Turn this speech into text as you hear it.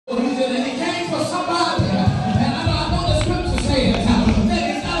He said, and he came for somebody. And I know the scripture says that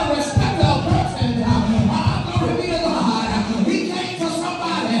he's not a respecter of person. Glory be to God. He came for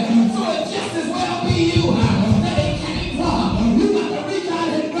somebody. So it just as well be you that he came for. You got to reach out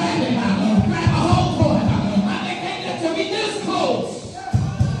and grab him. Grab a hold for him. They can't let you be this close.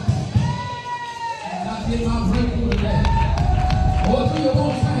 And I did my breakthrough today. Or do you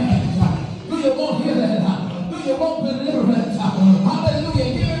want change? Do you want healing? Do you want deliverance? Hallelujah.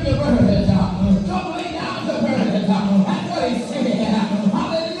 Give him your burdens. Don't lay down your burdens. That's what he said.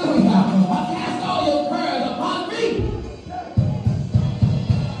 Hallelujah. Cast all your cares upon me.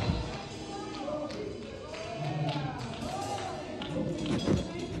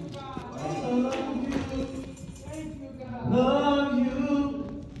 Love you.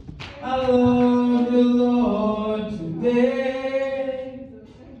 I love you, Lord, today.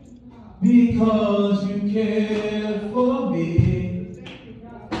 Because you care for me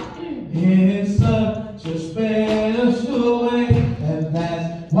in such a special way, and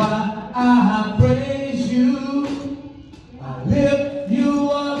that's why I praise you. I lift you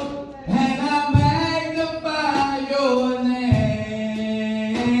up and I magnify your name,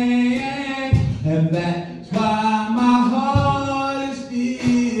 and that's why my heart is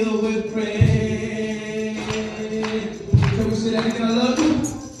filled with praise. Can we say that again? I love you.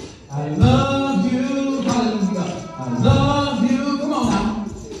 I love you, hallelujah. I love you, come on now.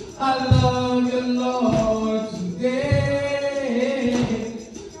 I love you, Lord, today.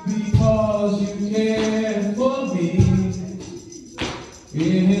 Because you care for me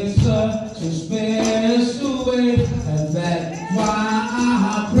in such a special way. And that's why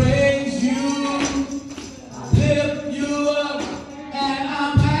I praise you. I lift you up and I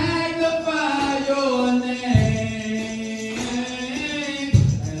magnify your name.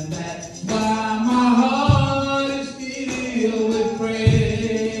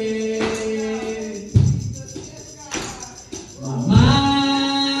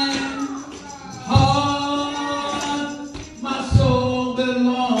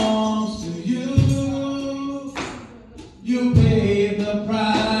 You paid the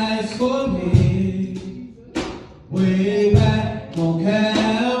price for me way back on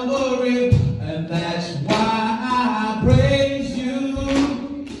Calvary, and that's why I praise you.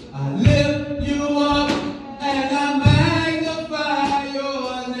 I lift you up and I magnify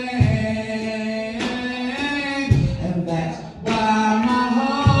your name, and that's why my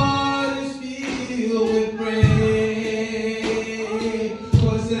heart is filled with praise. So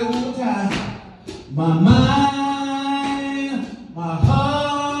I said it one more time. My mind, my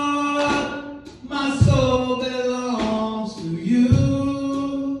heart, my soul belongs to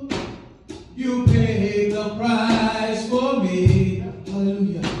you. You paid the price for me,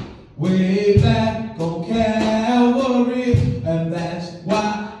 hallelujah, way back on Calvary, and that's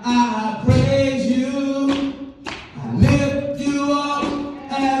why I praise you. I lift you up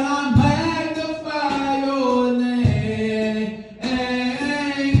and I magnify your name,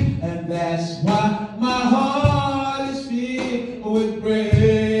 and that's why my heart is filled with praise.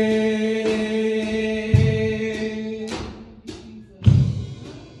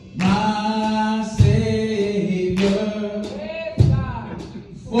 My Savior,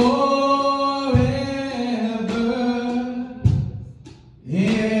 forever,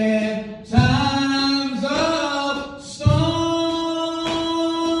 in times of storm.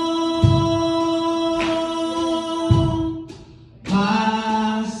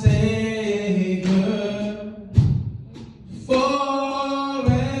 My Savior, forever,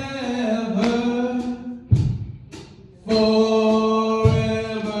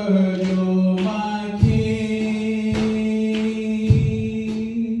 forever, you're my King,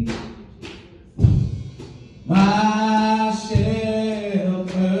 my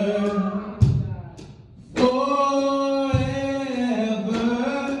shelter.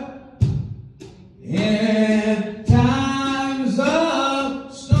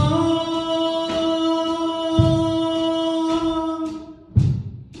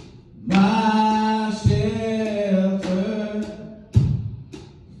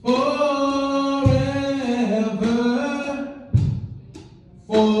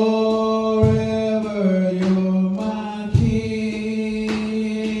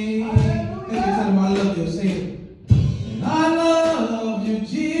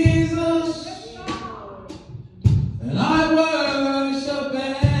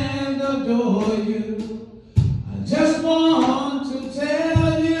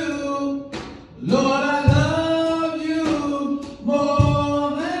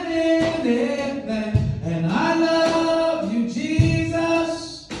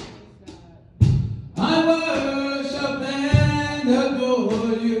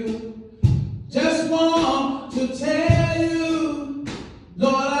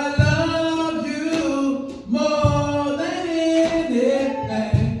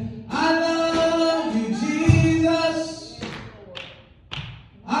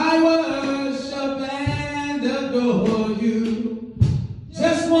 I worship and adore you.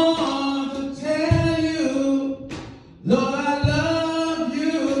 Just want to tell you, Lord, I love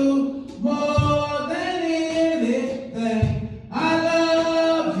you more than anything. I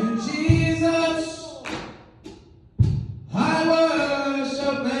love you, Jesus. I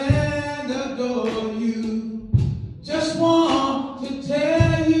worship and adore you. Just want to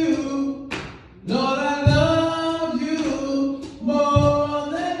tell you, Lord, I love you more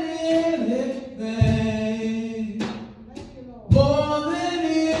than anything. More than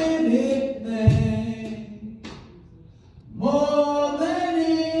anything. More than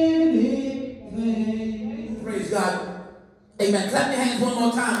anything. Praise God. Amen. Clap your hands one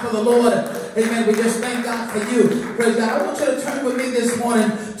more time for the Lord. Amen. We just thank God for you. Praise God. I want you to turn with me this morning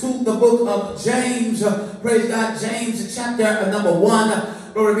to the book of James. Praise God. James chapter number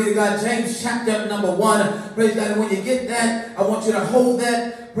 1. Glory be to God. James chapter number 1. Praise God. And when you get that, I want you to hold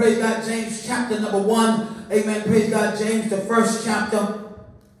that. Praise God. James chapter number 1. Amen. Praise God. James, the first chapter.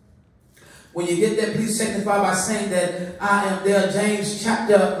 When you get there, please signify by saying that I am there. James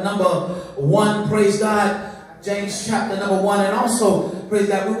chapter number 1. Praise God. James chapter number 1. And also, praise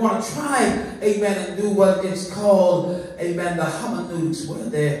God, we want to try, amen, and do what is called, amen, the hermeneutics. Where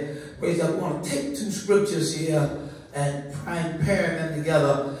there, praise God, we want to take two scriptures here and try and pair them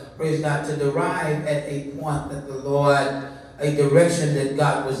together, praise God, to derive at a point that the Lord, a direction that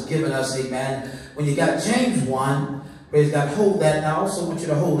God was giving us, amen. When you got James 1, praise God, hold that. And I also want you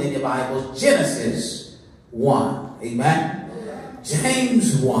to hold in your Bibles Genesis 1, amen.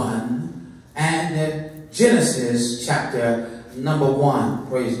 James 1 and Genesis chapter number 1.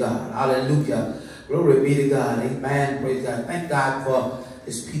 Praise God. Hallelujah. Glory be to God. Amen. Praise God. Thank God for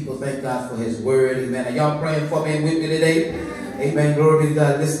his people. Thank God for his word. Amen. Are y'all praying for me and with me today? Amen. Glory be to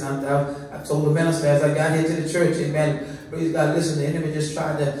God. Listen, I told the minister as I got here to the church, amen. Praise God. Listen, the enemy just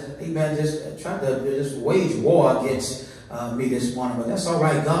tried to, amen, tried to wage war against me this morning. But that's all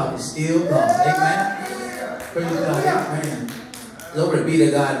right. God is still God. Amen. Praise God. Amen. Glory be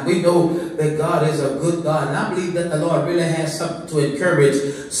to God. We know that God is a good God. And I believe that the Lord really has something to encourage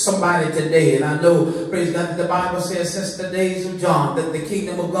somebody today. And I know, praise God, that the Bible says since the days of John that the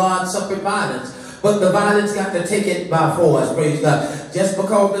kingdom of God suffered violence. But the violence got to take it by force. Praise God. Just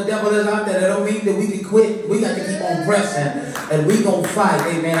because the devil is out there, that don't mean that we can quit. We got to keep on pressing. And we going to fight.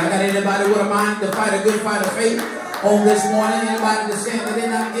 Amen. I got anybody with a mind to fight a good fight of faith on this morning? Anybody that's saying that they're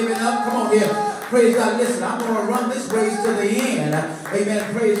not giving up? Come on here. Praise God. Listen, I'm going to run this race to the end.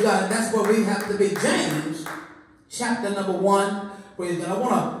 Amen. Praise God. And that's where we have to be. James, chapter number 1. Praise God. I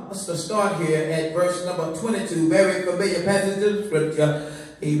want us to start here at verse number 22. Very familiar passage of scripture.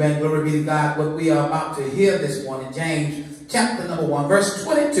 Amen. Glory be to God. What we are about to hear this morning. James, chapter number 1, verse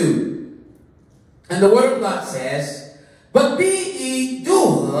 22. And the word of God says, but be ye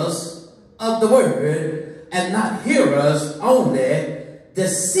doers of the word, and not hearers only,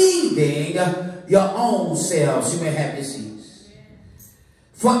 deceiving your own selves. You may have your seats.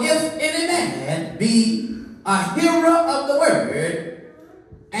 For if any man be a hearer of the word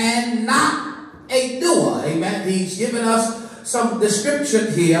and not a doer, amen. He's given us some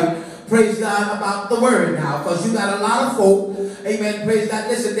description here, praise God, about the word now, because you got a lot of folk, amen, praise God.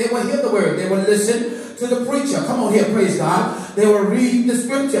 Listen, they will hear the word, they will listen to the preacher. Come on here, praise God. They will read the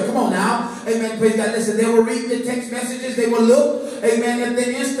scripture. Come on now, amen, praise God. Listen, they will read the text messages, they will look, amen, at the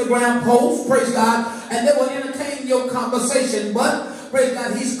Instagram post, praise God, and they will entertain your conversation. But praise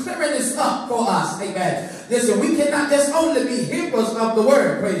God, he's clearing this up for us. Amen. Listen, we cannot just only be hearers of the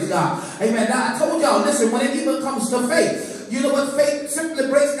word. Praise God. Amen. Now, I told y'all, listen, when it even comes to faith, you know what faith simply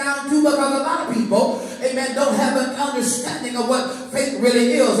breaks down to? Because a lot of people, amen, don't have an understanding of what faith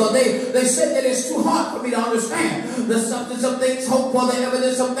really is. Or they say that it's too hard for me to understand. The substance of things hoped for, the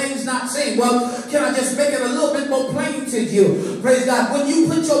evidence of things not seen. Well, can I just make it a little bit more plain to you? Praise God. When you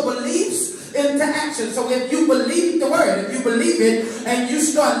put your beliefs into action. So if you believe the word, if you believe it and you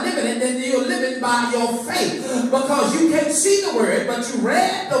start living it, then you're living by your faith. Because you can't see the word, but you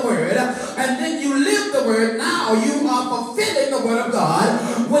read the word and then you live the word. Now you are fulfilling the word of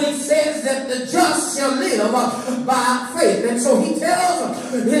God when he says that the just shall live by faith. And so he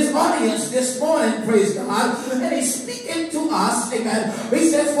tells his audience this morning, praise God, and he's speaking to us, amen. He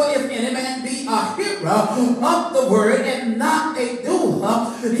says, for if any man be a hearer of the word and not a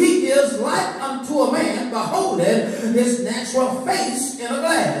doer, he is like unto a man beholding his natural face in a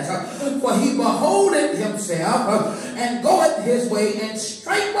glass. For he beholdeth himself and goeth his way, and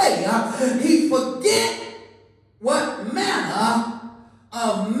straightway he forget what manner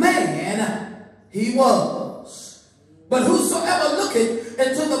of man he was. But whosoever looketh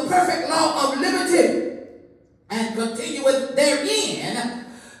into the perfect law of liberty and continueth therein,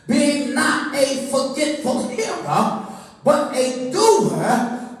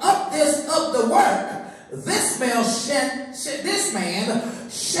 this man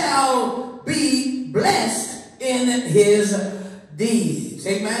shall be blessed in his deeds.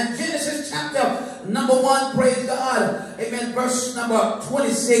 Amen. Genesis chapter number 1, praise God. Amen. Verse number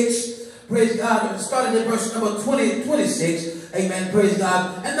 26. Praise God. Starting at verse number 26. Amen. Praise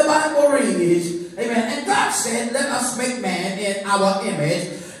God. And the Bible reads, amen. And God said, let us make man in our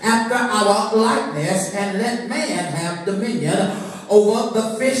image, after our likeness, and let man have dominion over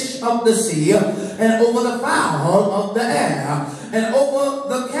the fish of the sea, and over the fowl of the air, and over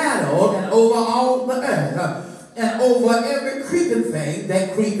the cattle, and over all the earth, and over every creeping thing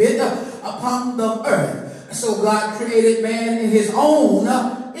that creepeth upon the earth. So God created man in his own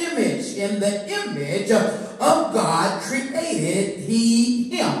image. In the image of God created he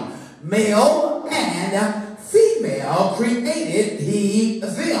him. Male and female created he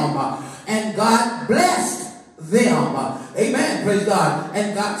them. And God blessed them. Amen. Praise God.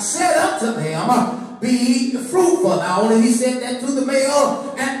 And God said unto them, be fruitful. Now only he said that to the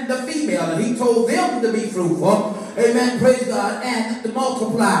male and the female. And he told them to be fruitful. Amen. Praise God. And to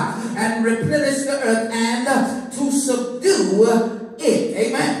multiply and replenish the earth and to subdue it.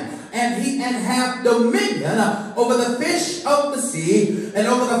 Amen. And have dominion over the fish of the sea, and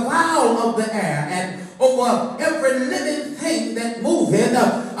over the fowl of the air, and over every living thing that moveth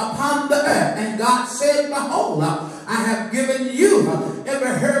upon the earth. And God said, behold, I have given you every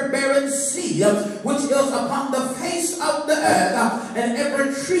herb-bearing seed which is upon the face of the earth, and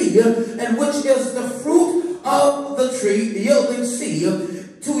every tree, and which is the fruit of the tree yielding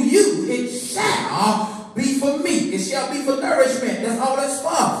seed. To you it shall be for meat. It shall be for nourishment. That's all it's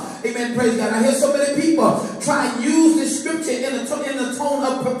for. Amen. Praise God. I hear so many people try and use this scripture in the tone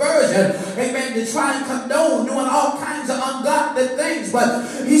of perversion. Amen. To try and condone doing all kinds of ungodly things. But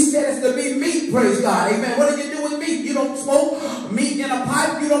he said it's to be meat. Praise God. Amen. What do you do with meat? You don't smoke meat in a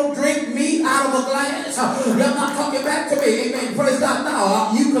pipe. You don't drink meat out of a glass. You're not talking back to me. Amen. Praise God.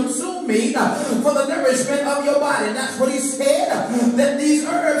 Now you consume meat for the nourishment of your body. And that's what he said that these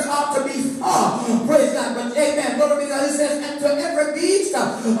herbs ought to be for. Praise God. But amen. Glory to God. He says, and to every beast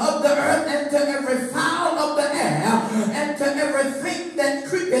of the earth, and to every fowl of the air, and to everything that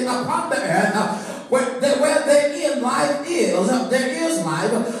creepeth upon the earth, where therein life is, there is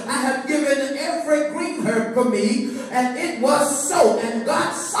life. I have given every green herb for me, and it was so. And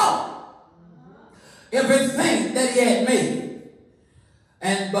God saw everything that he had made,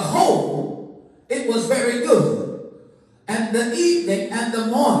 and behold, it was very good. And the evening and the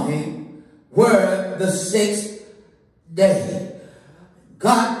morning were the 6th day.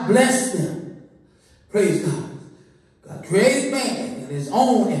 God blessed them. Praise God. God created man in his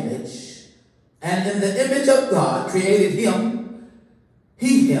own image, and in the image of God created him.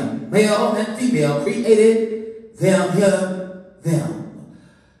 He, him, male and female, created them.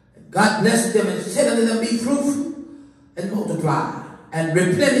 God blessed them and said unto them, be fruitful and multiply and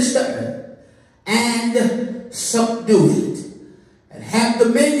replenish the earth and subdue it, and have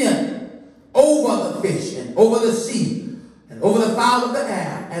dominion over the fish, and over the sea, and over the fowl of the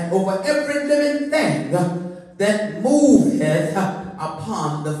air, and over every living thing that moveth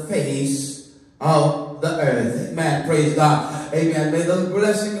upon the face of the earth. Amen. Praise God. Amen. May the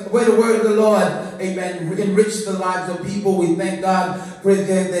blessing, may the word of the Lord, amen, enrich the lives of people. We thank God, praise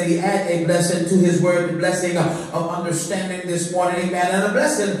God, that he had a blessing to his word, the blessing of understanding this morning. Amen. And a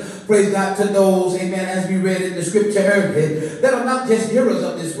blessing, praise God, to those, amen, as we read in the scripture earlier, that are not just hearers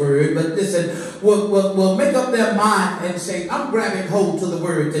of this word, but listen, will make up their mind and say, I'm grabbing hold to the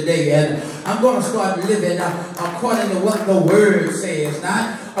word today, and I'm going to start living according to what the word says,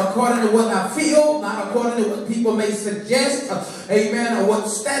 not according to what I feel, not according to what people may suggest, amen, or what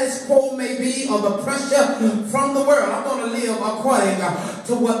status quo may be, or the pressure from the world. I'm going to live according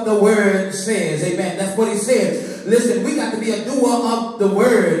to what the word says, amen. That's what he said. Listen, we got to be a doer of the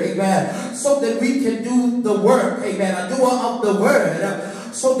word, amen, so that we can do the work, amen, a doer of the word,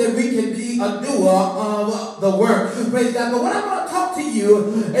 so that we can be a doer of the work. Praise God. But when I want to talk to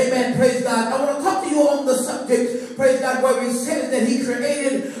you, amen, praise God, I want to talk to you on the subject, praise God, where he says that he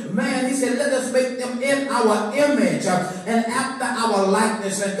created man. He said, let us make them in our image and after our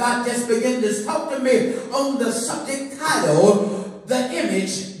likeness. And God just began to talk to me on the subject title, the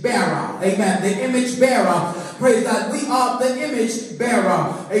image bearer. Amen. The image bearer. Praise God. We are the image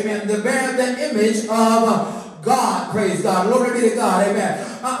bearer. Amen. The bear the image of God. Praise God. Glory be to God. Amen.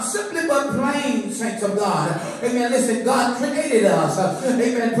 Simply but plain, saints of God. Amen. Listen, God created us.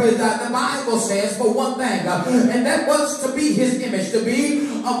 Amen. Praise God. The Bible says for one thing, and that was to be his image, to be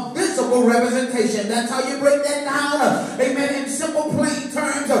a visible representation. That's how you break that down. Amen. In simple, plain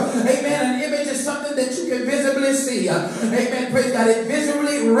terms. Amen. An image is something that you can visibly visually see. Amen. Praise God. It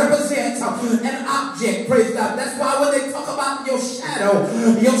visually represents an object. Praise God. That's why when they talk about your shadow,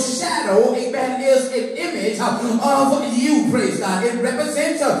 amen, is an image of you. Praise God. It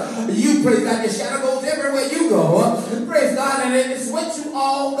represents you. Praise God. Your shadow goes everywhere you go. Praise God. And it's with you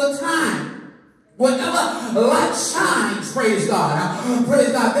all the time. Whenever light shines, praise God,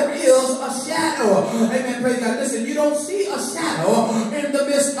 there is a shadow. Amen, praise God. Listen, you don't see a shadow in the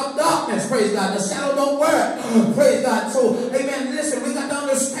midst of darkness, praise God. The shadow don't work, praise God. So, amen, listen, we got to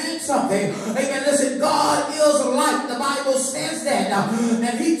understand something. Amen, listen, God is light. The Bible says that.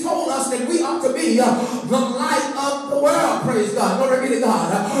 And he told us that we ought to be the light of the world, praise God. Glory be to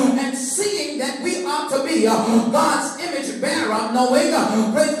God. And seeing that we ought to be God's image bearer, knowing,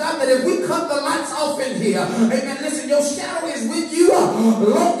 praise God, that if we cut the lights off in here, amen, listen, your shadow is with you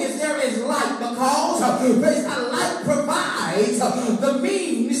long as there is light, because praise God, light provides the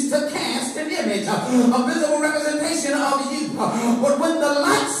means to cast an image, a visible representation of you. But when the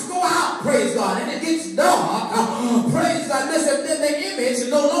lights go out, praise God, and it gets dark, praise God, listen, then the image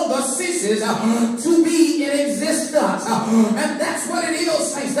no longer ceases to be in existence. And that's what it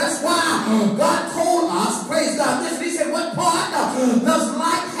is, saints. That's why God told us, praise God, listen, he said, what part does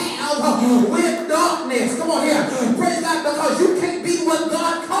light have with darkness? Come on here. Praise God, because you can't be what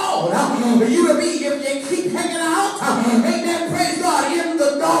God called you to be if you keep hanging out. Amen. Praise God, in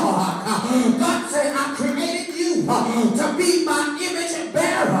the dark. God said, I created you to be my image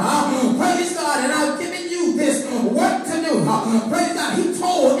bearer. Praise God, and I've given you this work to do. Praise God. He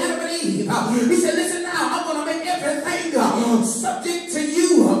told Adam and Eve, he said, listen now, I'm going to make everything subject to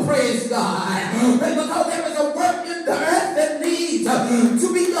you. Praise God. Because there is a work in the earth that needs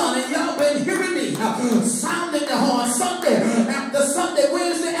to be done. And y'all been hearing me sounding the horn Sunday after Sunday,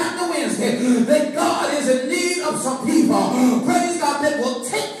 Wednesday after Wednesday, that God is in need of some people, praise God, that will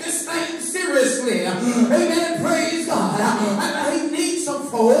take this thing seriously. Amen. Praise God. And he needs some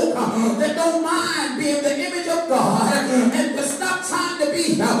folk that don't mind being the image of God and to stop trying to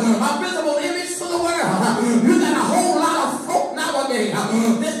be a visible image to the world. You got a whole lot of folk nowadays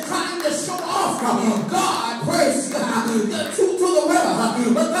that's trying to show off God, praise God, to the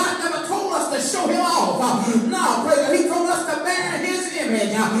world. But God never told us to show him off. No, praise God. He told us to bear his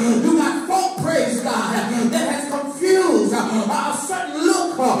image. You got folk, praise God, that has confused a certain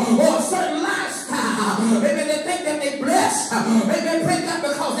look or a certain lifestyle. Maybe they think that they blessed. Maybe praise God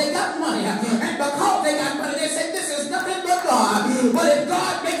because they got money. And because they got money, they say this is nothing but God. But if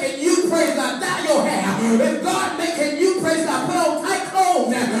God making you, praise God, dye your hair. If God making you, praise God, put on tight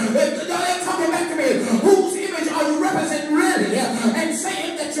clothes. If y'all ain't talking back to me, whose image are you representing really? And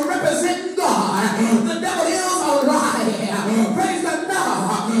saying that you represent God. The devil is a liar. Praise God.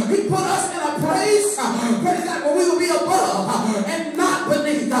 No. He put us in a place, praise God, where we will be above and not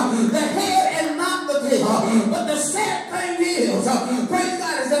beneath. The head and not the tail. But the sad thing is, praise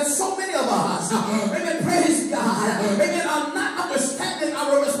God, is that so many of us, amen, praise God, amen, are not understanding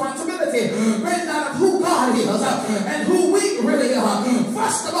our responsibility, praise God, of who God is and who we really are.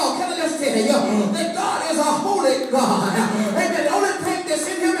 First of all, can I just tell you that God is a holy God. Amen. The only thing that's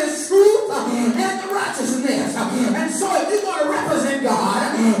in him is truth and righteousness. And so if you're going to represent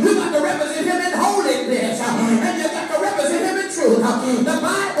God, you got to represent him in holiness. And you got to represent him in truth. The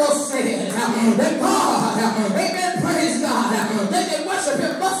Bible says that God, amen, praise God, they that worship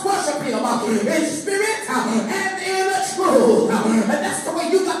him must worship him in spirit and in truth. And that's the way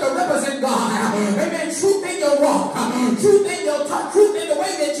you got to represent God. Amen. Truth in your walk, truth in your talk, truth in the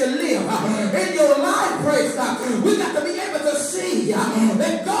way that you live in your life, praise God. We got to be able to see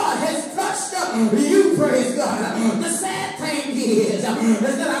that God has touched you, praise God. The sad thing is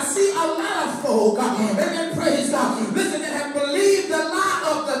that I see a lot of folk, amen, praise God, listen, that have believed the lie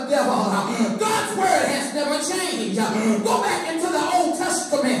of the devil. God's word has never changed. Go back into the Old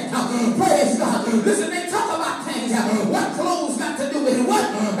Testament, praise God. Listen, they talk about things. What clothes got to do with it? What?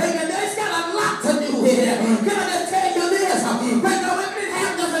 Amen. It's got a lot to do with it. Can I just tell you this? Praise God, if it didn't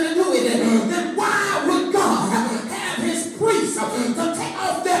have nothing to do with it, then why would God have his priests to take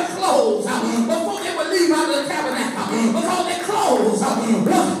off their clothes before they would leave out of the tabernacle? Because their clothes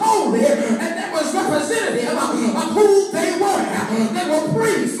were holy and that was representative of who they were. They were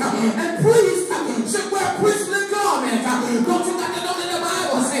priests, and priests should wear priestly garments. Don't you got to know that the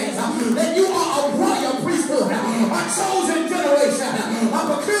Bible says that you are a royal priesthood, a chosen generation, a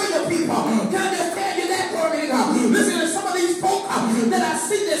peculiar people. Can I just tell you that, glory to God? Listen to some of these folk that I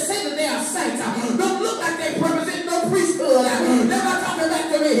see that say that they are saints. Don't look like they represent no priesthood. They're not talking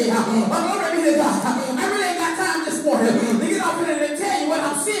back to me. Glory be to God. I really ain't got time this morning to get off in and tell you what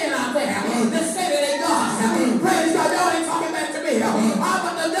I'm seeing out there. They say that they God. Praise God. Y'all ain't talking back to me.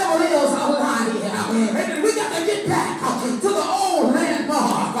 But the devil is a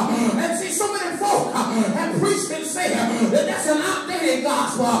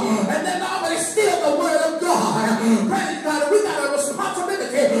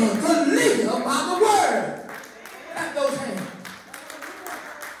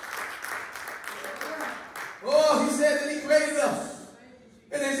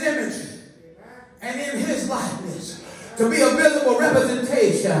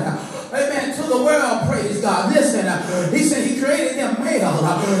creation, amen, to the world, praise God. Listen, he said he created them male,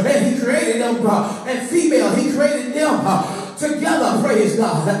 and he created them and female. He created them together, praise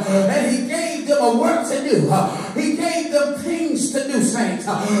God. And he gave them a work to do. He gave them things to do, saints.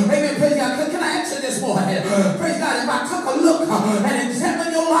 Amen, praise God. Can I ask you this morning? Praise God, if I took a look and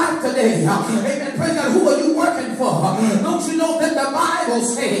examine your life today, amen, praise God, who are you working for? Don't you know that the Bible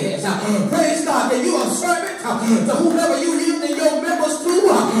says, praise God, that you are a servant to whomever you yield in your members to?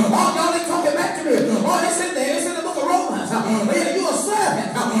 Oh, y'all ain't talking back to me. Oh, it's in there. It's in the book of Romans. Yeah, you are a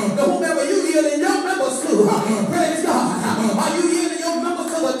servant to whomever you yield in your members to. Praise God. Are you yielding your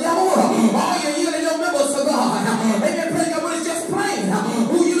members to the devil? Or are you yielding your members to God? Amen. Praise God. But it's just plain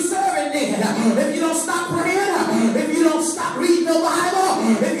who you serving then. If you don't stop praying, if you don't stop reading the Bible,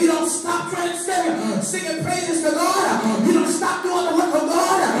 if you don't stop singing praises to God, you don't stop doing the work of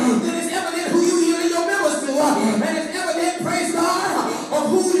God, then it's evident who you yielding your members to. And it's evident, praise God, of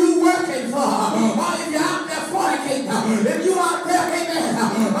who you working for. Or if you're out there fornicating, if you out there, amen,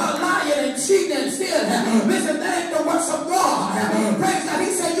 lying and cheating and stealing, listen, that ain't the works of God. Praise God. He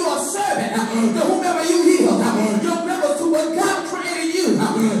said you're a servant to whomever you yield your members to what God created you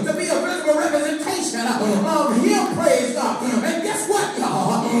to be a visible representation of Him, praise God. And guess what,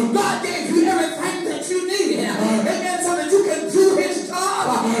 y'all? God gave you everything that you needed, amen, so that you can do His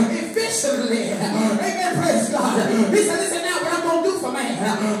job efficiently. Amen, praise God. He said, listen now, what I'm going to do for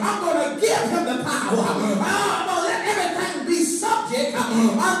man, I'm going to give him the power. I'm going to let everything be subject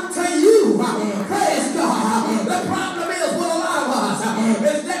unto you. Praise God. The problem is with a lot of us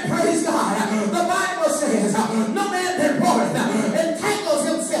is that, praise God, the Bible says no man that born entangles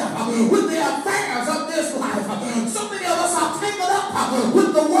himself with the affairs of this life. So many of us are tangled up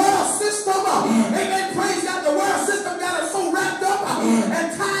with the world system. Amen. Praise God. The world system got us so wrapped up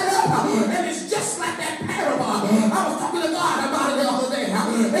and tied up. And it's just like that parable. I was talking to God about it the other day.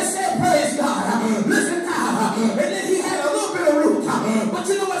 It said, praise God, listen now. And then he had a little bit of root. But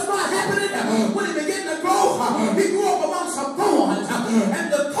you know what's not happening? When he began to grow, he grew up among some thorns.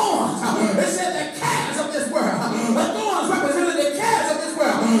 And the thorns, it said the cares of this world. The thorns represented the cares of this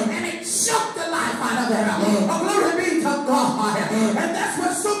world. And it choked the life out of them. Glory be to God. And that's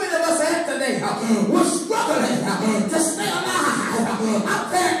what so many of us have today. We're struggling to stay alive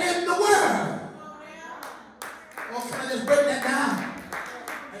out there in the world. Well, can I just break that down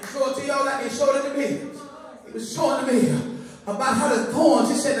and show it to y'all like he showed it to me? He was showing to me about how the thorns,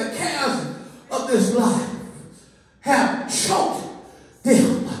 he said, the cares of this life have choked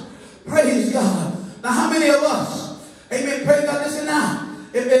them. Praise God. Now, how many of us, amen, praise God, listen now.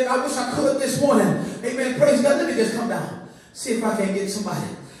 If I wish I could this morning, amen, praise God, let me just come down. See if I can get somebody.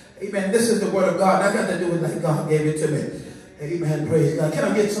 Amen, this is the word of God. I got to do it like God gave it to me. Amen, praise God. Can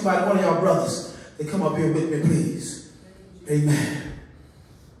I get somebody, one of y'all brothers, to come up here with me, please? Amen.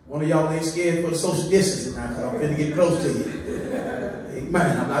 One of y'all ain't scared for the social distancing now, because I'm going to get close to you.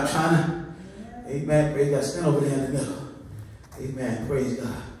 Amen. I'm not trying to. Amen. Praise God. Stand over there in the middle. Amen. Praise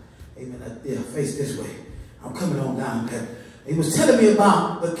God. Amen. Yeah, face this way. I'm coming on down there. He was telling me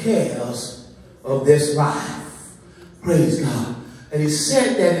about the cares of this life. Praise God. And he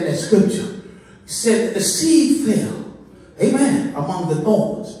said that in that scripture. He said that the seed fell. Amen. Among the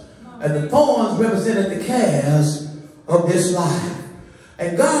thorns. And the thorns represented the cares of this life.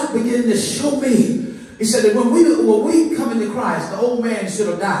 And God began to show me. He said that when we come into Christ, the old man should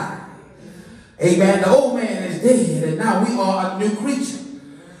have died. Amen. The old man is dead, and now we are a new creature.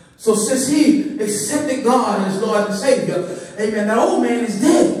 So since he accepted God as Lord and Savior, amen, the old man is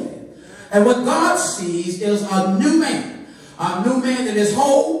dead. And what God sees is a new man. A new man that is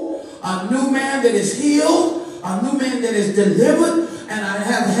whole, a new man that is healed, a new man that is delivered, and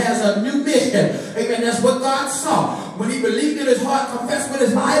has a new mission. Amen. That's what God saw. When he believed in his heart, confessed with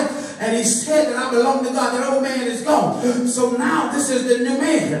his life, and he said that I belong to God, that old man is gone. So now this is the new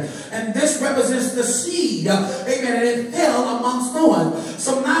man. And this represents the seed. Amen. And it fell amongst thorns.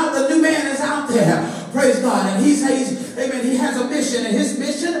 So now the new man is out there. Praise God. And he says, amen, he has a mission. And his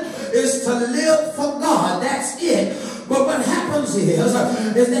mission is to live for God. That's it. But what happens is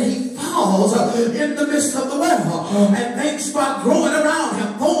that he falls in the midst of the world. And things start growing around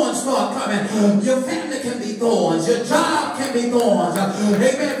him. Thorns start coming. Your family can be thorns. Your job can be thorns.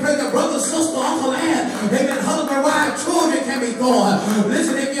 Amen. Praise God. Brother, sister, uncle, aunt. Amen. Husband, wife, children can be thorns.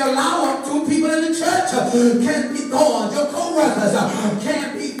 Listen, if you allow two people in the church can be thorns. Your co-workers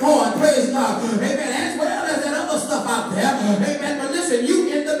can be thorns. Praise God. Amen. As well as that other stuff out there. Amen. But listen, you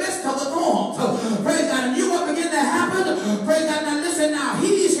in the midst of the thorns. Praise God. And you what begin to happen. Praise God. Now listen now.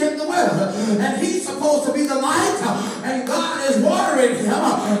 He's in the world. And he's supposed to be the light. And God is watering him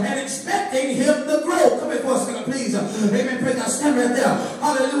and expecting him to grow. Come here for a second, please. Amen. Praise God. Stand right there.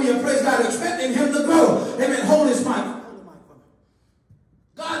 Hallelujah. hallelujah, praise God, expecting him to grow. Amen. Hold his mic.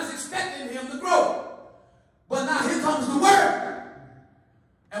 God is expecting him to grow. But now here comes the world.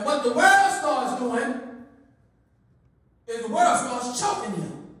 And what the world starts doing is the world starts choking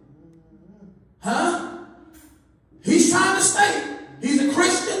him. Huh? He's trying to stay. He's a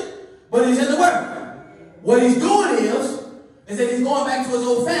Christian, but he's in the world. What he's doing is that he's going back to his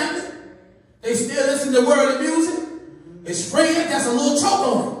old family. They still listen to worldly music. His friend, that's a little choke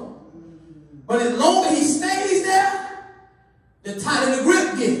on him. But as long as he stays there, the tighter the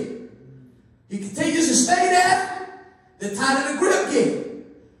grip gets. He continues to stay there, the tighter the grip gets.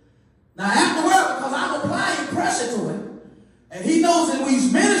 Now afterward, because I'm applying pressure to him, and he knows that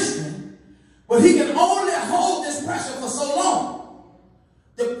he's ministering, but he can only hold this pressure for so long.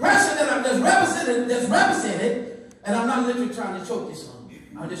 The pressure that's represented, and I'm not literally trying to choke this on.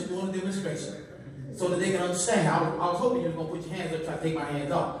 I'm just doing a demonstration so that they can understand. I was hoping you were going to put your hands up, try to take my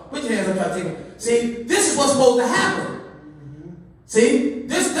hands off. Put your hands up, try to take them. See, this is what's supposed to happen. See,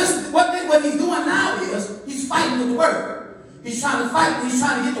 what he's doing now is he's fighting with the word. He's trying to fight. He's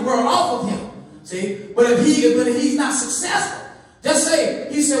trying to get the word off of him. See, but if he's not successful, just say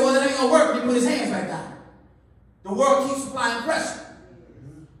he said, "Well, it ain't gonna work." He put his hands back down. The world keeps applying pressure.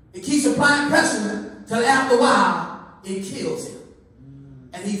 It keeps applying pressure till after a while it kills him,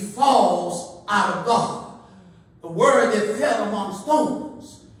 and he falls out of God. The word that fell among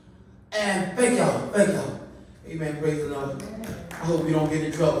stones. And thank y'all. Amen. Praise the Lord. I hope you don't get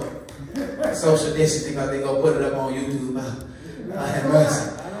in trouble. Social distancing, they're going to put it up on YouTube. Have mercy.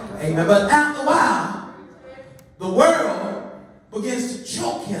 Amen. But after a while, the world begins to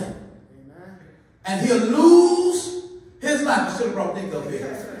choke him. And he'll lose his life. I should have brought Nick up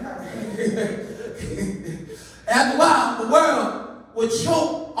here. After a while, the world will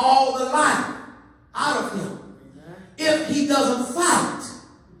choke all the life out of him. If he doesn't fight.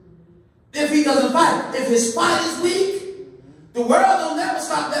 If he doesn't fight. If his fight is weak, the world don't never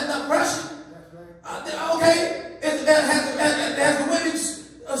stop letting up pressure. Okay, has the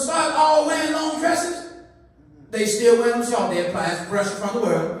women start all wearing long dresses? They still wear them short. They apply pressure from the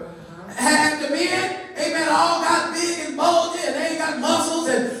world. Have the men, amen, all got big and bulgy and they ain't got muscles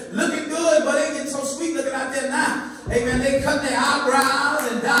and looking good, but they getting so sweet looking out there now. Amen, they cut their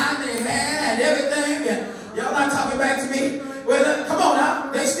eyebrows and dyeing their hair and everything. And y'all not talking back to me. Well, come on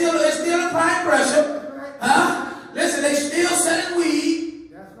now. They're still applying pressure. Huh? Listen, they still selling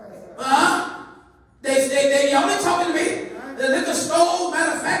weed. Y'all ain't talking to me. The liquor store,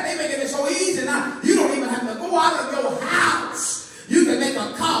 matter of fact, they making it so easy now. You don't even have to go out of your house. You can make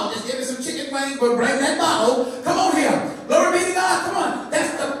a call. Just give me some chicken wings, but bring that bottle. Come on here. Glory be to God. Come on.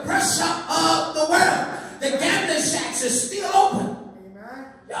 That's the pressure of the world. The gambling shacks is still open.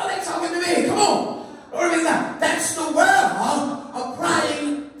 Y'all ain't talking to me. Come on. Glory be to God. That's the world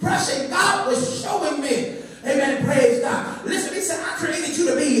applying pressure. God was showing me. Amen. Praise God. Listen, he said, I created you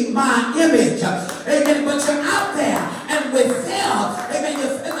to be my image. Amen. But you're out there and with them. Amen.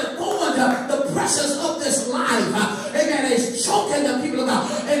 You're going the pressures of this life. Amen. It's choking the people of God.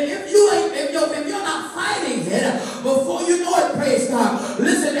 And if you're not fighting it before you know it, praise God.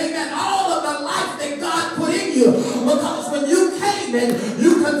 Listen, amen. All of the life that God put in you, because when you came in,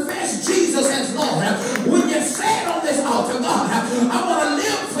 you confessed Jesus as Lord. When you said on this altar, God, I want to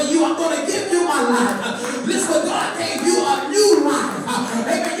live for you. I'm going to give you my life. Listen, when God gave you a new life.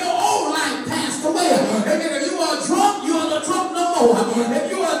 Amen. Your old life passed away. Amen. If you are drunk, you are not drunk no more.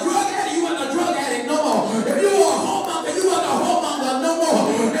 If you are a drug addict, you are not drug addict no more. If you are a homemonger, you are not homemonger no more.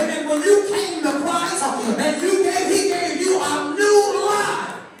 Amen. When you came to Christ and he gave you a new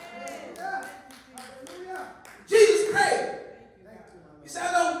life. Jesus prayed. He said,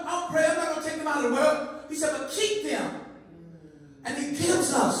 I don't pray. I'm not going to take them out of the world. He said, but keep them. And he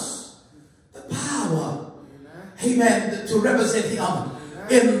gives us the power, amen, to represent him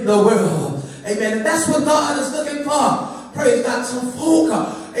in the world. Amen. And that's what God is looking for. Praise God. Some folk,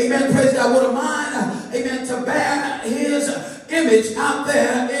 amen, praise God, with a mind, amen, to bear his image out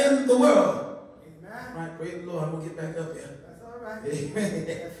there in the world. Amen. Right, praise the Lord. I'm going to get back up here. That's all right. Amen.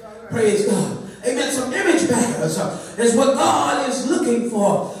 That's all right. Praise God. Amen. Some image bearers is what God is looking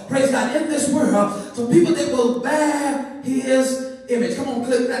for. Praise God. In this world, some people that will bear his image. Come on,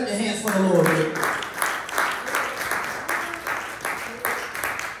 clap your hands for the Lord.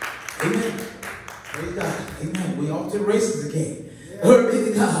 Amen. Praise God. Amen. We off to the races again. Glory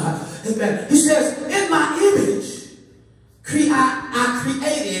be to God. Amen. He says, in my image, I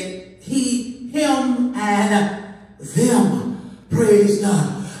created him, and them. Praise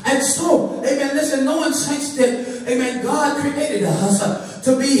God. And so, amen, listen, no one thinks that, amen, God created us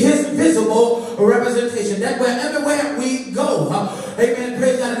to be his visible representation. That everywhere we go, amen,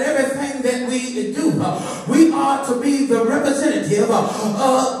 praise God, and everything that we do, we are to be the representative of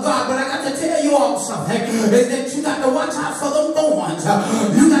God. But I got to tell you all something, is that you got to watch out for the thorns.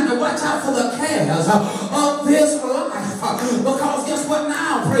 You got to watch out for the cares of this life. Because guess what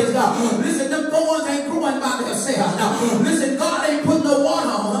now, praise God? Listen, them thorns ain't growing by themselves. Now, listen, God ain't putting no water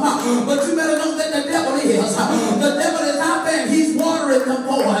on them, but you better know that the devil is. The devil is out there and he's watering them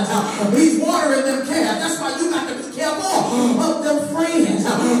thorns. He's watering them cares. That's why you got to be careful of them friends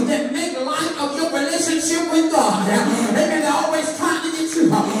that make light of your relationship with God. Amen. They're always trying to get you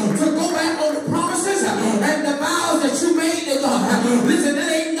to go back on the promises and the vows that you made to God. Listen, that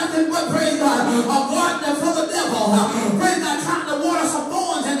ain't nothing but, praise God, a gardener for the devil. Praise God, trying to water some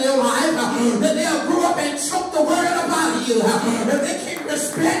thorns in their life that they'll grow up and choke the word about you. If they can't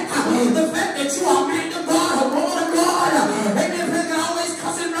respect the fact that you are a man of God, a woman of God, amen, praise God, always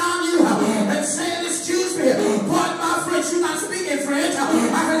cussing around you and saying, excuse me, pardon my French, you're not speaking French.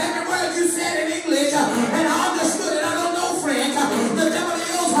 I heard every word you said in English and I understood it. I don't know French. The devil is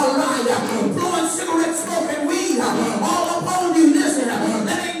a liar, blowing cigarette smoke and weed all upon you. Listen,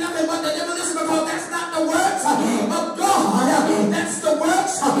 that ain't nothing but the devil. Listen, because that's not the works of God. That's the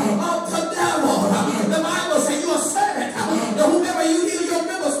works of the devil. The Bible says you're a servant to whomever you heal your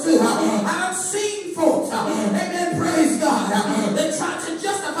members to. I've seen folks, amen, praise God, they try to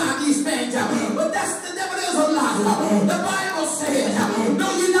justify these things, but that's the devil is a liar. The Bible says,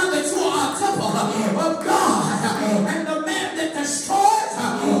 know you not that you are a temple of God, and the man that destroys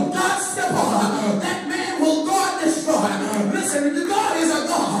God's temple, that man will God destroy. Listen, God is a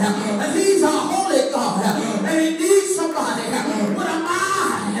God, and he's a holy God, and he needs somebody with a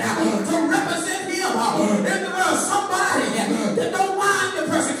mind to represent him in the world. Somebody that don't mind the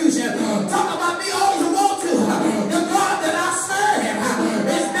persecution. Talk about me all you want to. The God that I serve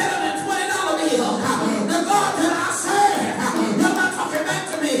is better than $20 bills. The God that I serve, you're not talking back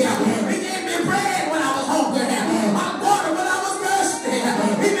to me. He gave me bread when I was hungry. I water when I was thirsty.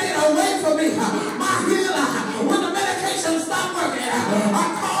 He made a way for me. My healer, when the medication stopped working, I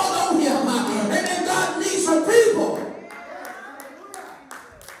called on him. And then God needs some people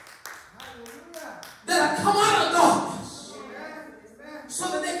that come out of darkness so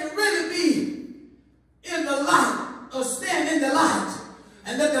that they can really be in the light, or stand in the light,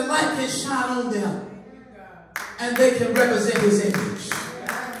 and that the light can shine on them and they can represent his image.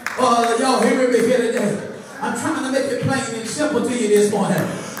 Oh, y'all hear me here today? I'm trying to make it plain and simple to you this morning,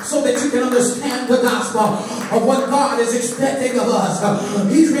 so that you can understand the gospel of what God is expecting of us.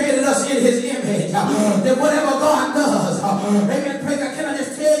 He created us in his image. That whatever God does, amen, praise God, can I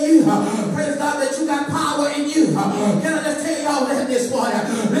just tell you, praise God, that you got power in you. Can I just tell y'all that this morning?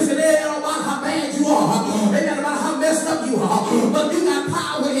 Listen, it ain't about how bad you are. It ain't about how messed up you are. But you got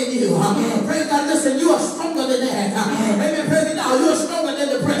power in you. Praise God, listen, you are stronger than that. Amen, praise God, you're stronger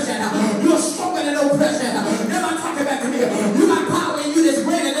than depression. You're stronger than oppression. You're not talking back to me. You got power in you that's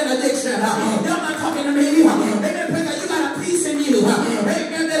greater than addiction. You're not talking to me. Amen, praise God, you got a peace in you.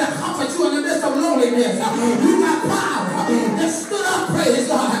 Amen, that'll comfort you in the midst of loneliness. You got power that stood up, praise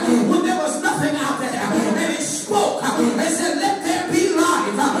God, when there was nothing out there. And he spoke and said, let there be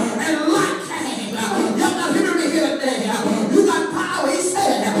light. And light came. Y'all not hearing me here today. You got power. He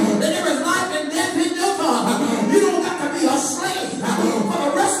said that there is life and death in your tongue. You don't got to be a slave for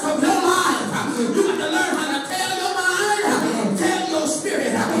the rest of your life. You got to learn how to tell your mind, tell your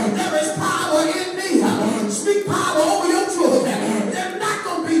spirit, there is power in me. Speak power over your children. They're not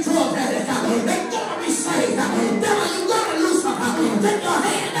going to be drug addicts. They're going to be saved. Devil, you got to lose them. Take your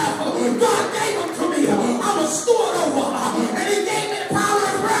hand out. God gave them to me. I'm a steward over them. And he gave me the power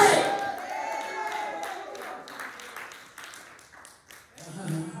to pray.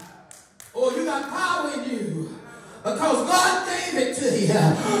 Oh, you got power in you. Because God gave it to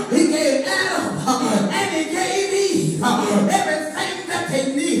you. He gave Adam and he gave Eve everything that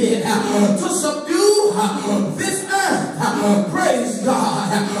they needed to subdue this earth. Praise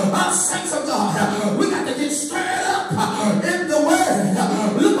God. Us saints of God, we got to get stirred up in the word.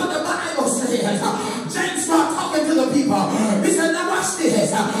 Look what the Bible says. James started talking to the people. He said, now watch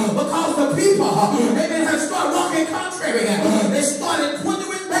this. Because the people, amen, have started walking contrary. They started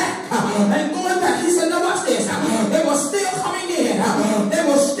dwindling back and going back. He said, now watch this. They were still coming in. They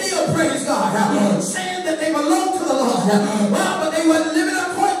were still, praise God, saying that they belong to the Lord. Well, but they weren't living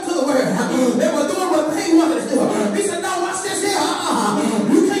according to the word.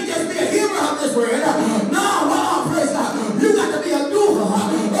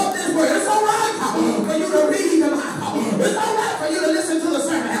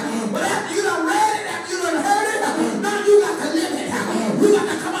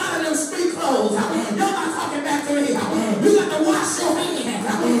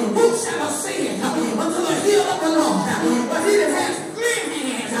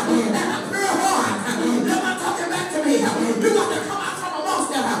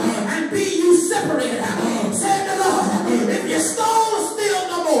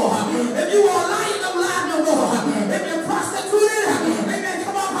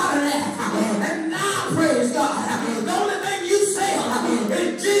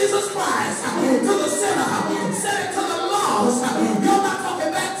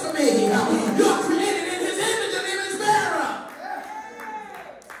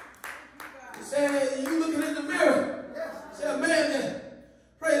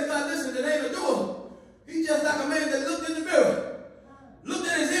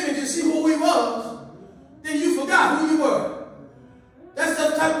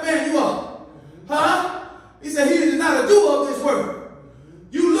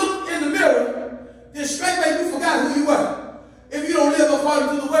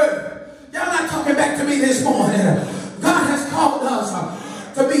 to me this morning. God has called us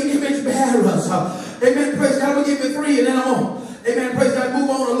to be image bearers. Amen. Praise God. I'm going to give you 3 and then I'm on. Amen. Praise God. Move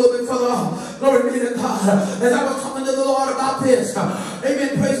on a little bit further. Glory be to God. As I was talking to the Lord about this.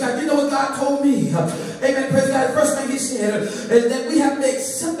 Amen. Praise God. You know what God told me? Amen. Praise God. The first thing he said is that we have to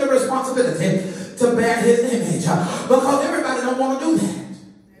accept the responsibility to bear his image. Because everybody don't want to do that.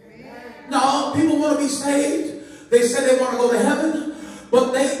 No, people want to be saved. They say they want to go to heaven.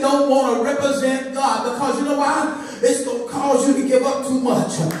 But they don't want to represent God. Because you know why? It's going to cause you to give up too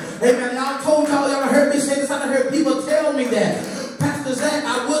much. Amen. I told y'all, y'all heard me say this. I heard people tell me that. Pastor Zach,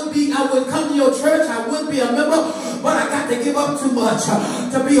 I would come to your church. I would be a member. But I got to give up too much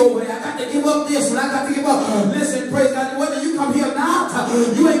to be over there. I got to give up this and I got to give up. Listen, praise God. Whether you come here or not,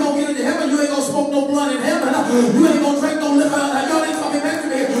 you ain't going to get into heaven. You ain't going to smoke no blood in heaven. You ain't going to drink no liquor. Y'all ain't coming back to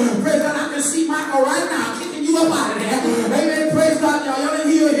me. Praise God. I can see Michael right now kicking you up out of there. Amen. Praise God. Y'all ain't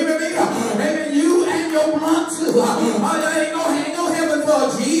hearing me. Amen. You and your blood too. Ain't no heaven for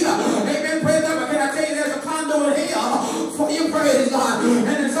a G. Amen. Praise God. But can I tell you there's a condo in hell for you, praise God.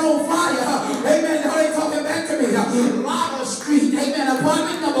 And it's on fire. Amen. Y'all ain't talking back to me. Lava Street. Amen.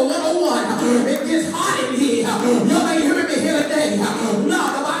 Apartment number 101. It gets hot in here. Y'all ain't hearing me here today. No,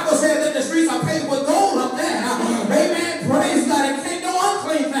 the Bible says that the streets are paved with gold up there. Amen. Praise God. It can't no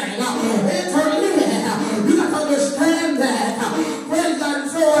unclean thing. Enter in. You got to understand that. Praise God.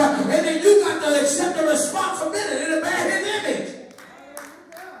 And so, and then you got to accept the responsibility to bear his image.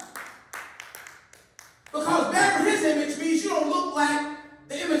 Because bearing his image means you don't look like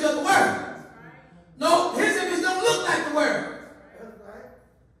the image of the world. No, his image don't look like the world.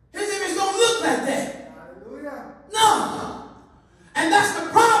 His image don't look like that. No. And that's the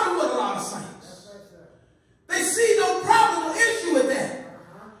problem with a lot of saints. They see no problem or issue with that.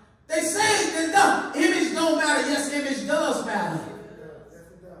 They say that no, image don't matter. Yes, image does matter.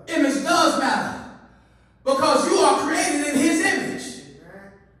 Image does matter. Because you are created in his image.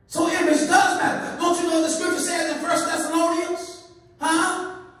 So image does matter. Don't you know the scripture says in 1 Thessalonians?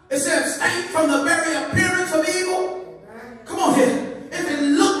 It says, abstain from the very appearance of evil. Come on here. If it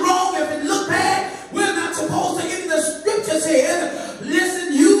look wrong, if it look bad, we're not supposed to. Even the scripture says,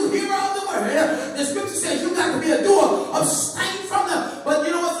 listen, you hearer of the word. The scripture says you got to be a doer. Abstain from them. But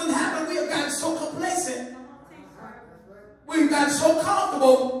you know what's going to happen? We have gotten so complacent. We've gotten so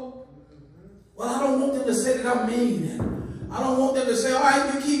comfortable. Well, I don't want them to say that I'm mean. I don't want them to say, all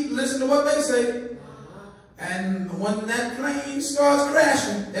right, you keep listening to what they say. And when that plane starts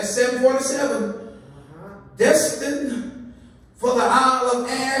crashing, that 747, destined for the Isle of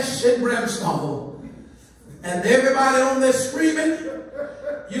Ash and Brimstone, and everybody on there screaming,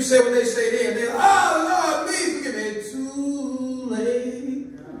 you say what they say there, they're like, oh, Lord, please forgive me. Too late.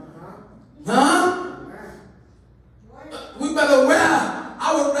 Huh? We better,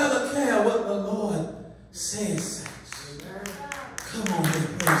 I would rather care what the Lord says. Come on here,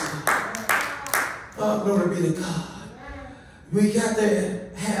 praise God. Oh, glory be to God. We got to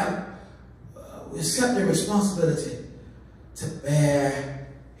have, accept the responsibility to bear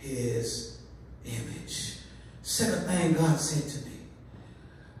his image. Second thing God said to me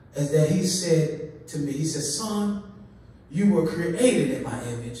is that he said to me, he said, son, you were created in my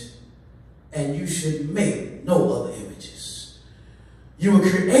image and you should make no other images. You were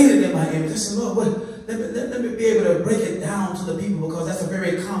created in my image. I said, Lord, let me be able to break it down to the people because that's a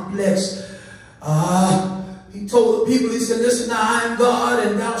very complex. He told the people, he said, listen, now I am God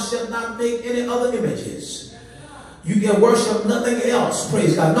and thou shalt not make any other images. You can worship nothing else,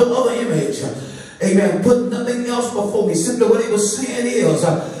 praise God, no other image. Amen. Put nothing else before me. Simply what he was saying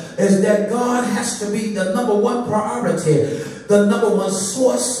is that God has to be the #1 priority, the #1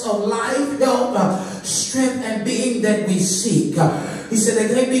 source of life, health, strength, and being that we seek. He said there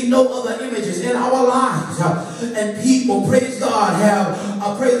can't be no other images in our lives. And people, praise God,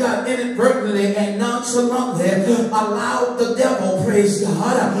 have, praise God, inadvertently and nonchalantly allowed the devil, praise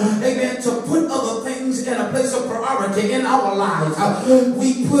God, amen, to put other things in a place of priority in our lives.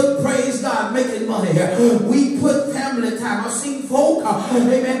 We put, praise God, making money. We put family time. I've seen folk,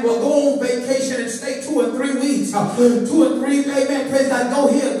 amen, will go on vacation and stay 2 and 3 weeks. 2 and 3, amen, praise God, go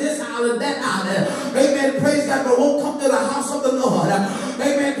here, this island, that island. Amen, praise God, but won't come to the house of the Lord.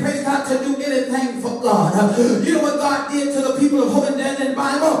 Amen, praise God, to do anything for God. You know what God did to the people of Holy Land in the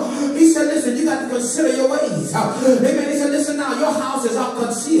Bible? He said, listen, you got to consider your ways. Amen, he said, listen now, your houses are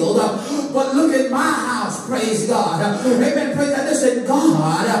concealed, but look at my house, praise God. Amen, praise God, listen,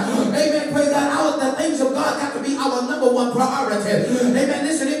 God, amen, praise God, the things of God got to be our #1 priority. Amen,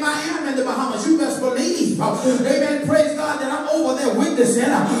 listen, if I am in the Bahamas, you best believe, amen, praise God, that I'm over there witnessing.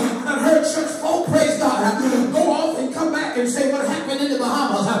 I've heard church folk, praise God, go off and come back and say what happened in the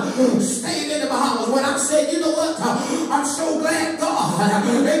Bahamas, stayed in the Bahamas, said, you know what? I'm so glad God,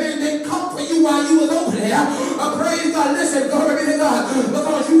 amen, didn't come for you while you was over there. Praise God. Listen, glory be to God.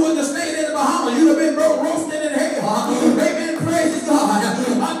 Because you wouldn't have stayed in the Bahamas. You'd have been roasted in hell. Amen. Praise God.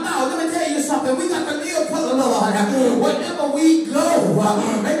 Now, let me tell you something. We got to live for the Lord. Wherever we go,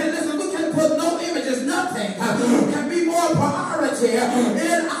 amen, listen, we can put no images, nothing can be more priority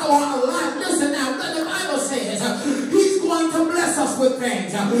in our life. Listen now, what the Bible says, he's going to bless us with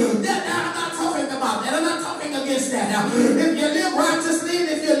things. I'm not talking about that. I'm not talking against that. If you live righteously, and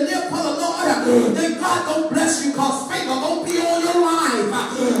if you live for the Lord, then God don't bless you because favor won't be on your life.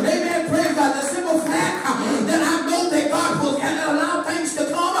 Amen. Praise God. The simple fact that I know that God will allow things to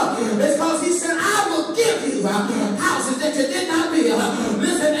come is because he said, I will give you houses that you did not build.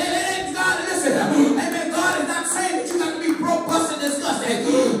 Listen, God, listen. Amen. God is not saying that you got to be broke, busted, disgusted,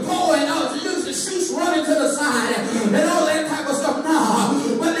 going out to use the shoes running to the side and all that type of stuff.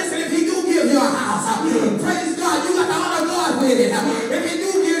 No. But listen, if he do give you a house, praise God, you got to honor God with it. If he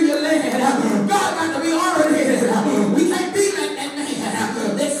do give you land, God got to be honored in it. We can't be like that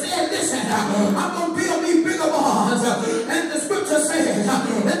man. They said, listen, I'm going to build me bigger barns. And the scripture says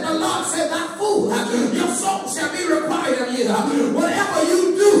that the Lord said, thy food, your soul shall be required of you. Whatever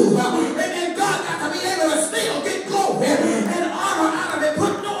you do, amen, God got to be able to still get glory and honor out of it.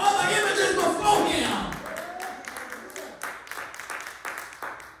 Put no other images before him.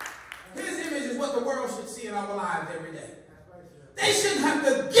 His image is what the world should see in our lives every day. They shouldn't have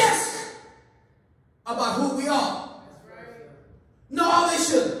to guess about who we are. No, they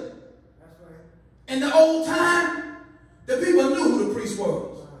shouldn't. In the old time, the people knew who the priest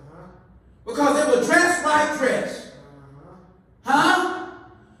was. Because they were dressed like dress.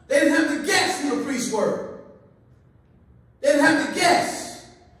 They didn't have to guess who the priests were. They didn't have to guess.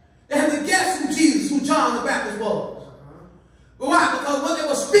 They had to guess who Jesus, who John the Baptist was. But why? Because what they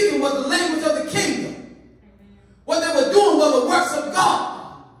were speaking was the language of the kingdom. What they were doing was the works of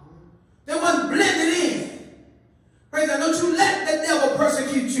God. They wasn't blended in. Praise God. Don't you let the devil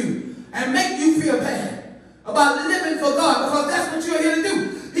persecute you and make you feel bad about living for God, because that's what you're here to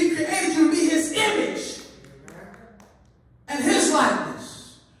do. He created you to be his image and his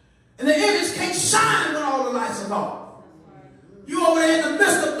likeness. And the image can't shine when all the lights are off. You over there in the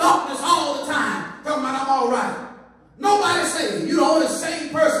midst of darkness all the time, talking about I'm all right. Nobody saved. You're the only sane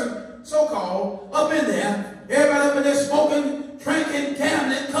person, so-called, up in there. Everybody up in there smoking, drinking,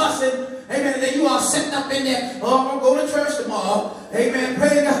 gambling, cussing. Amen. And then you all sitting up in there. Oh, I'm going to go to church tomorrow. Amen.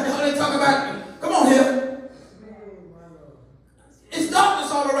 Praise God. All they talk about. Come on here. It's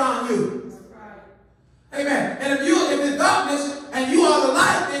darkness all around you. Amen. And if it's darkness and you are the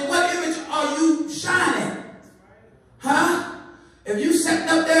light, then what image are you shining? If you sitting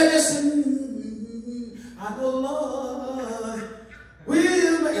up there just I know Lord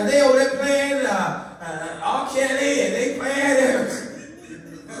will, and they over there playing R. Kelly, and they playing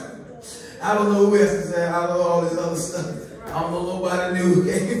I don't know who else is there. I don't know all this other stuff. I don't know nobody new.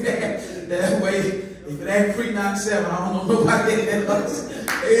 Amen. That way, if it ain't pre-97, I don't know nobody else.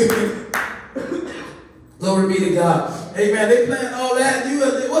 Amen. Glory be to God. Amen. They playing all that.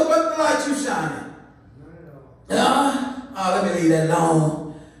 What light you shining? Let me leave that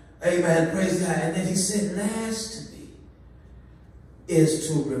alone. Amen. Praise God. And then he said, last to me is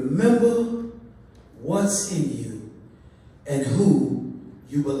to remember what's in you and who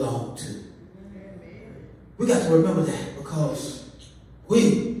you belong to. We got to remember that, because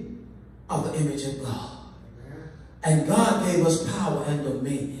we are the image of God. And God gave us power and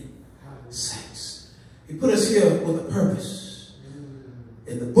dominion, saints. He put us here with a purpose.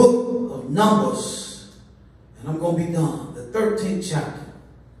 In the book of Numbers, and I'm going to be done, the 13th chapter,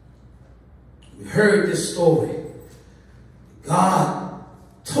 we heard this story. God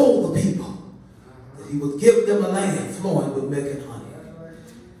told the people that he would give them a land flowing with milk and honey.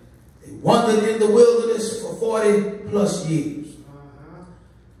 They wandered in the wilderness for 40 plus years.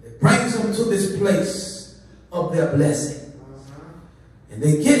 It brings them to this place of their blessing. And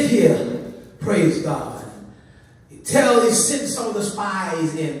they get here, praise God. He sent some of the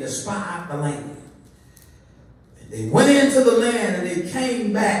spies in to spy out the land. And they went into the land and they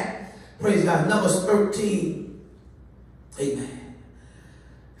came back, praise God, Numbers 13. Amen.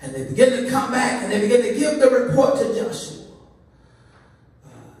 And they begin to come back and they begin to give the report to Joshua.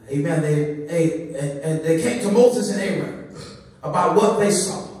 Amen. They came to Moses and Aaron about what they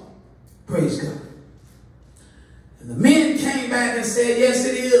saw. Praise God. And the men came back and said, yes,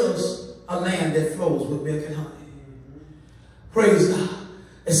 it is a land that flows with milk and honey. Praise God.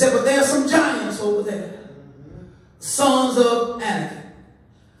 They said, but there are some giants over there. Sons of Anakim.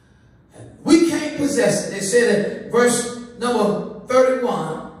 And we can't possess it. They said in verse number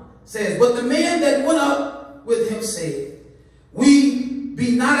 31, says, but the men that went up with him said, we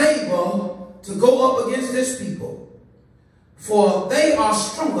be not able to go up against this people, for they are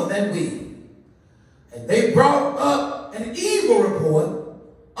stronger than we. And they brought up an evil report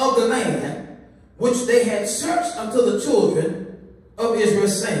of the land, which they had searched unto the children of Israel,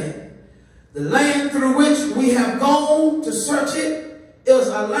 saying, the land through which we have gone to search it is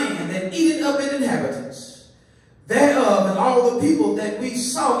a land that eateth up its inhabitants thereof, and all the people that we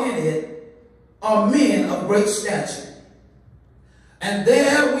saw in it are men of great stature. And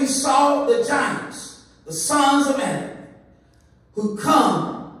there we saw the giants, the sons of Anak, who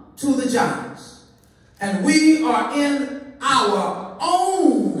come to the giants. And we are in our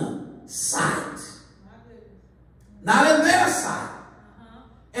own sight, not in their sight,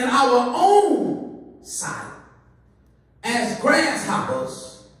 in our own sight, as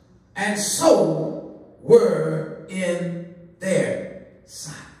grasshoppers, and so were in their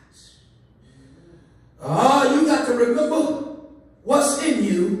sight. You got to remember what's in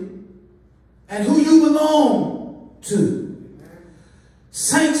you and who you belong to.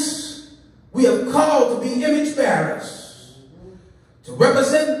 Saints, we are called to be image bearers, to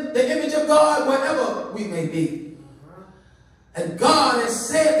represent the image of God wherever we may be. And God has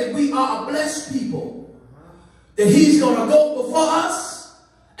said that we are a blessed people, that he's going to go before us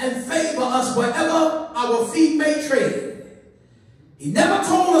and favor us wherever our feet may tread. He never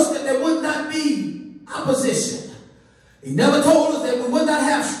told us that there would not be opposition. He never told us that we would not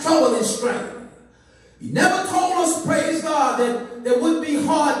have struggle and strain. He never told us, praise God, that there would be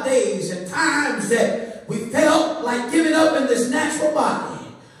hard days and times that we felt like giving up in this natural body.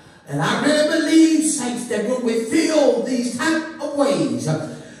 And I really believe, saints, that when we feel these type of ways,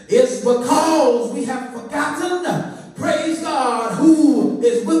 it's because we have forgotten, praise God, who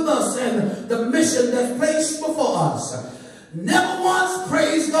is with us and the mission that's placed before us. Never once,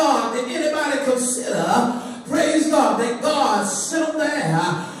 praise God, did anybody consider, praise God, that God sent them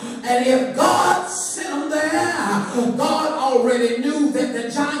there. And if God sent them there, God already knew that the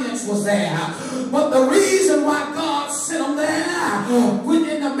giants was there. But the reason why God sent them there, when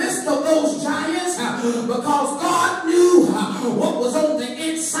in the midst of those giants, because God knew what was on the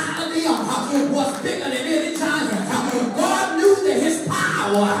inside of them was bigger than any giant. God knew that his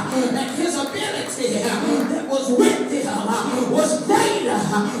power and his ability that was with them was greater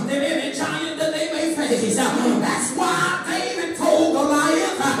than any giant that they may face. That's why David told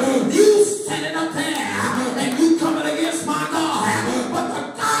Goliath, you standing up there and you coming against my God, but the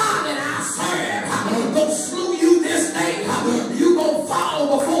God that I serve gonna slew you this day. You gonna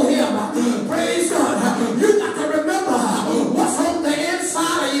fall before him. Praise God. You got to remember what's on the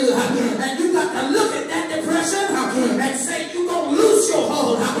inside of you, and you got to look at that depression and say you gonna lose your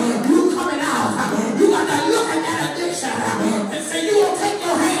hold. You coming out. You got to look at that addiction and say you gonna take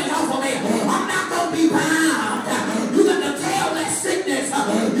your hand off of me. I'm not gonna be bound. You got to tell that sickness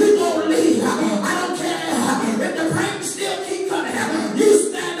you gonna leave. I don't care if the pain still keep coming. You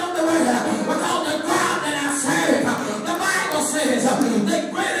stand on the word, because the God that I serve, the Bible says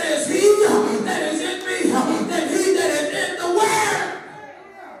that greater is he that is in me than he that is in the world.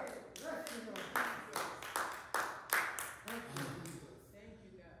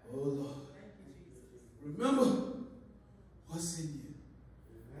 Oh Lord, remember what's in you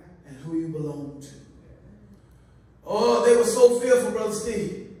and who you belong to. Oh, they were so fearful, Brother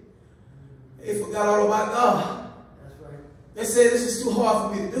Steve. They forgot all about God. That's right. They said, this is too hard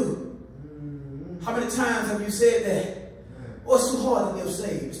for me to do. How many times have you said that? Oh, it's too hard to live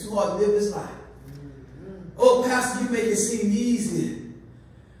saved. It's too hard to live this life. Oh, Pastor, you make it seem easy.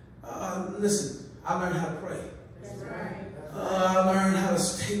 Listen, I learned how to pray. That's right. I learned how to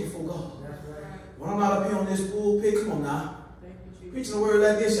stay before God. That's right. When I'm out up here on this pulpit, come on now. Preaching a word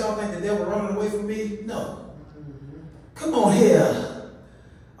like this, y'all think the devil running away from me? No. Come on here.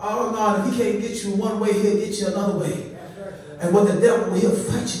 Oh no, if he can't get you one way, he'll get you another way. And what the devil, he'll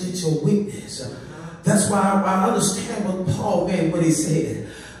fight you at your weakness. That's why I understand what Paul meant when he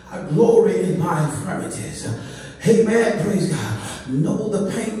said, I glory in my infirmities. Amen, praise God. Know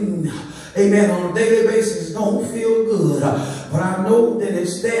the pain, amen, on a daily basis don't feel good. But I know that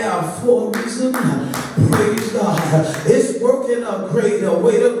it's there for a reason. Praise God. It's working a greater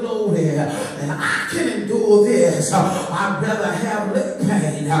weight of glory. And I can endure this. I'd rather have leg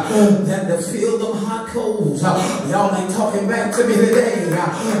pain than to feel them hot coals. Y'all ain't talking back to me today.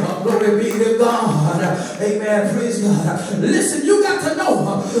 Glory be to God. Amen. Praise God. Listen, you got to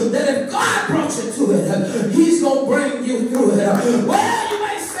know that if God brought you to it, he's going to bring you through it. Well, you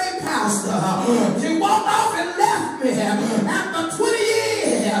may say, Pastor, you walked off and left me after 20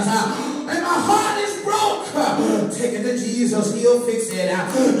 years, and my heart is broke. Take it to Jesus, he'll fix it.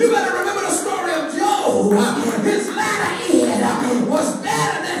 You better remember the story of Job. His latter end was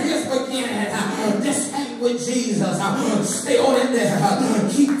better than his beginning. Just hang with Jesus. Stay on in there.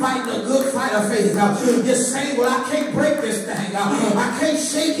 Keep fighting a good fight of faith. You say, well, I can't break this thing. I can't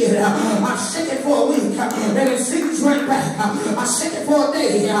shake it. I shake it for a week and it sinks right back. I shake it for a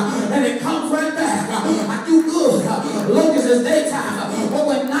day and it comes right back. I do good long as it's daytime. But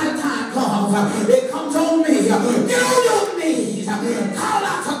when nighttime comes, it comes on me. Get on your knees. Call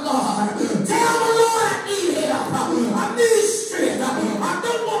out to God. Tell the Lord I need help. I need strength. I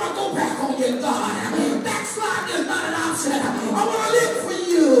don't want to go back on you, God. Backslide is not an option. I want to live for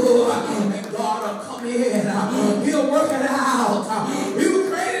you. And God will come in. He'll work it out. You were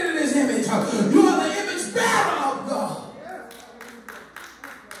created in his image. You are the image bearer of God.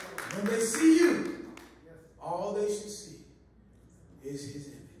 When they see you, all they should see is his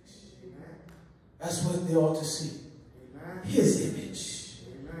image. That's what they ought to see. His image.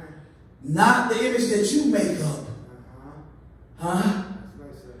 Not the image that you make up.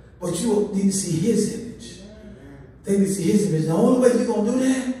 But you need to see his image. They need to see his image. The only way you're going to do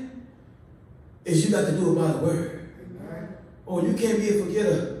that is you got to do it by the word. Oh, you can't be a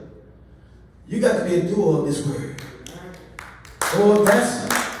forgetter. You got to be a doer of this word. Oh,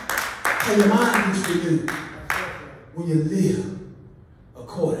 that's how your mind needs to do when you live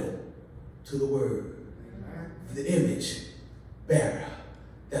according to the word. The image bearer.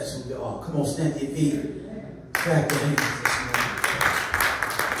 That's who we are. Come on, stand to your feet. Clap your hands this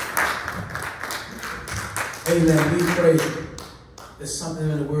morning. Amen. We pray that something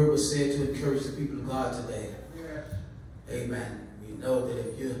in the word was said to encourage the people of God today. Amen. We know that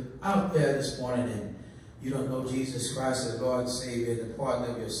if you're out there this morning and you don't know Jesus Christ as Lord and Savior, the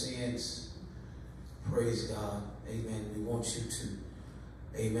pardon of your sins, praise God. Amen. We want you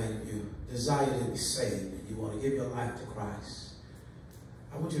to, amen, if you desire to be saved and you want to give your life to Christ,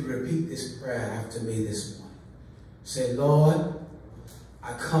 I want you to repeat this prayer after me this morning. Say, Lord,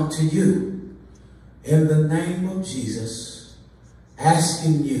 I come to you in the name of Jesus,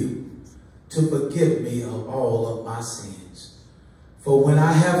 asking you to forgive me of all of my sins. For when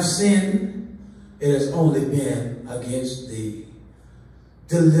I have sinned, it has only been against thee.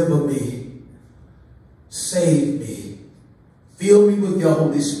 Deliver me, save me, fill me with your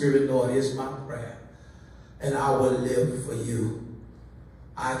Holy Spirit, Lord, is my prayer, and I will live for you.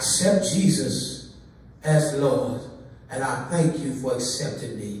 I accept Jesus as Lord, and I thank you for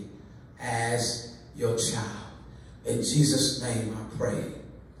accepting me as your child. In Jesus' name I pray.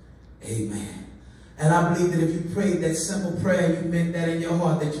 Amen. And I believe that if you prayed that simple prayer, you meant that in your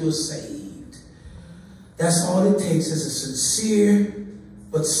heart, that you're saved. That's all it takes is a sincere,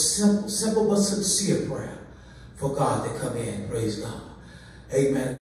 but simple but sincere prayer for God to come in. Praise God. Amen.